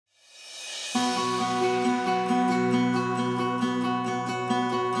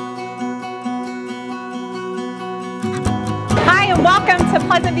Hi and welcome to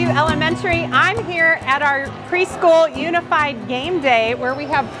Pleasant View Elementary. I'm here at our Preschool Unified Game Day where we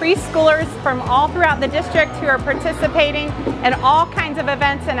have preschoolers from all throughout the district who are participating in all kinds of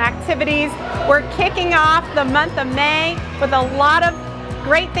events and activities. We're kicking off the month of May with a lot of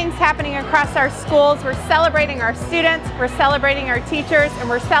great things happening across our schools. We're celebrating our students, we're celebrating our teachers, and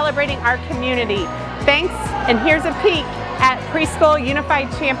we're celebrating our community. Thanks, and here's a peek at Preschool Unified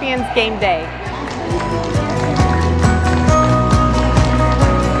Champions Game Day.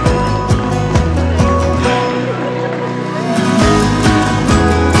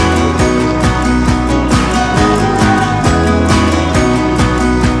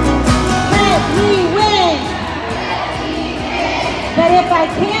 But if I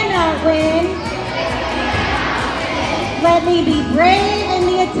cannot win, let me be brave in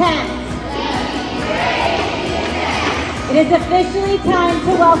the attempt. It is officially time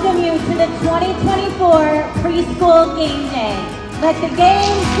to welcome you to the 2024 Preschool Game Day. Let the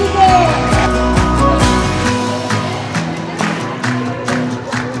games begin.